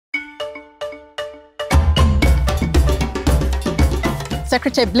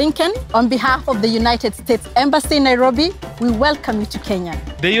Secretary Blinken, on behalf of the United States Embassy in Nairobi, we welcome you to Kenya.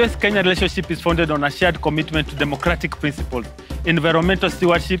 The US-Kenya relationship is founded on a shared commitment to democratic principles, environmental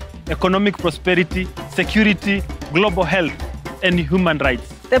stewardship, economic prosperity, security, global health, and human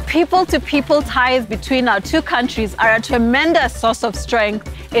rights. The people-to-people ties between our two countries are a tremendous source of strength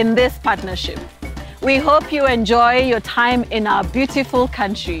in this partnership. We hope you enjoy your time in our beautiful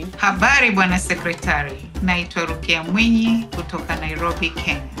country. Habari Bwana Sekretari, naitwa Rukia Mwinyi kutoka Nairobi,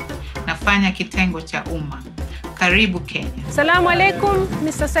 Kenya. Nafanya kitengo cha umma. Karibu Kenya. Assalamu alaikum,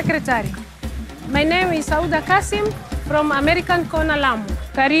 Mr. Secretary. My name is Sauda Kasim from American Corner, Lamu.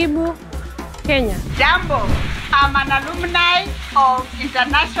 Karibu Kenya. Jambo, I'm an alumni of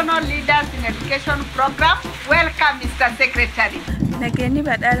International Leaders in Education Program. Welcome, Mr. Secretary. Nageni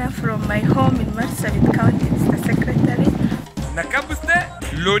Badala from my home in Marsabit County, Mr. Secretary.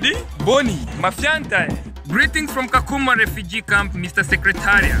 Nakabuste, Lodi, Boni, Mafianta. Greetings from Kakuma Refugee Camp, Mr.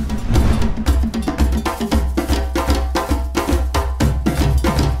 Secretary.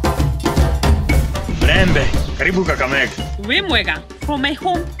 Mrembe, karibu Kakamega. Wimwega, from my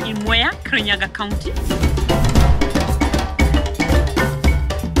home in Mwea, Kirinyaga County.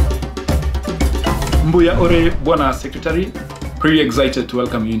 Mbuya Ore, Bwana Secretary. Pretty excited to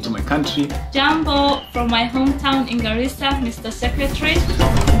welcome you into my country. Jambo from my hometown in Garissa, Mr. Secretary.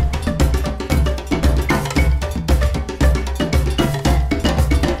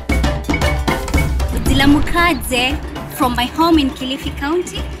 Dilamukadze from my home in Kilifi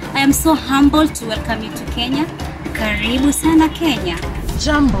County. I am so humbled to welcome you to Kenya. Karibu sana Kenya.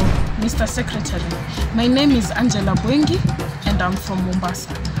 Jambo, Mr. Secretary. My name is Angela Bwengi and I'm from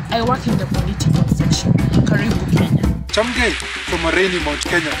Mombasa. I work in the political section. Karibu Kenya. Chamge from a rainy Mount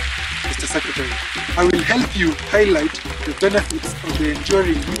Kenya, Mr. Secretary. I will help you highlight the benefits of the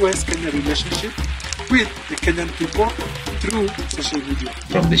enduring US-Kenya relationship with the Kenyan people through social media.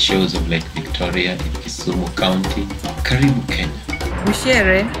 From the shores of Lake Victoria in Kisumu County, Karibu Kenya.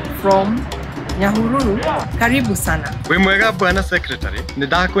 Mushere from Nyahururu, Karibu sana. Wimwega Bwana Secretary,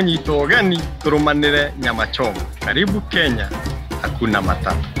 nidakunyita ugeni turumanire nyama choma. Karibu Kenya, hakuna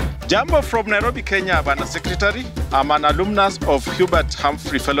matata. Jambo from Nairobi, Kenya, Bwana Secretary. I'm an alumnus of Hubert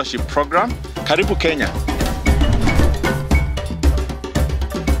Humphrey Fellowship Program. Karibu Kenya.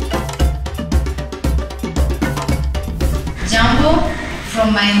 Jambo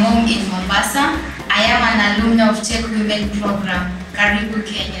from my home in Mombasa. I am an alumna of Tech Women Program. Karibu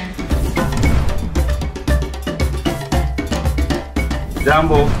Kenya.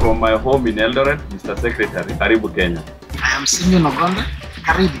 Jambo from my home in Eldoret, Mr. Secretary. Karibu Kenya. I am Sinyo Nogonda.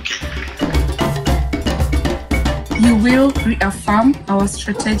 Karibu Kenya. You will reaffirm our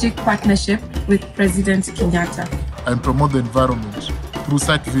strategic partnership with President Kenyatta and promote the environment through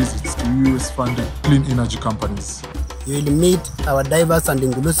site visits to US-funded clean energy companies. You will meet our diverse and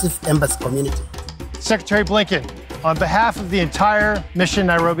inclusive embassy community. Secretary Blinken, on behalf of the entire Mission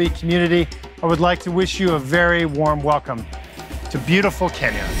Nairobi community, I would like to wish you a very warm welcome to beautiful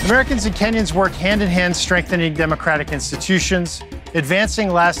Kenya. Americans and Kenyans work hand in hand strengthening democratic institutions, advancing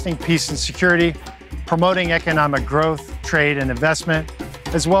lasting peace and security, promoting economic growth, trade, and investment,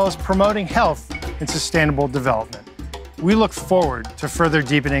 as well as promoting health and sustainable development. We look forward to further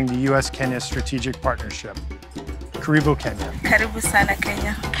deepening the US-Kenya strategic partnership. Karibu Kenya. Karibu sana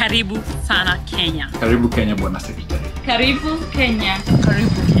Kenya. Karibu sana Kenya. Karibu Kenya, Bwana Secretary. Karibu Kenya.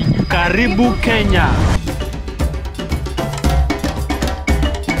 Karibu Kenya. Karibu Kenya.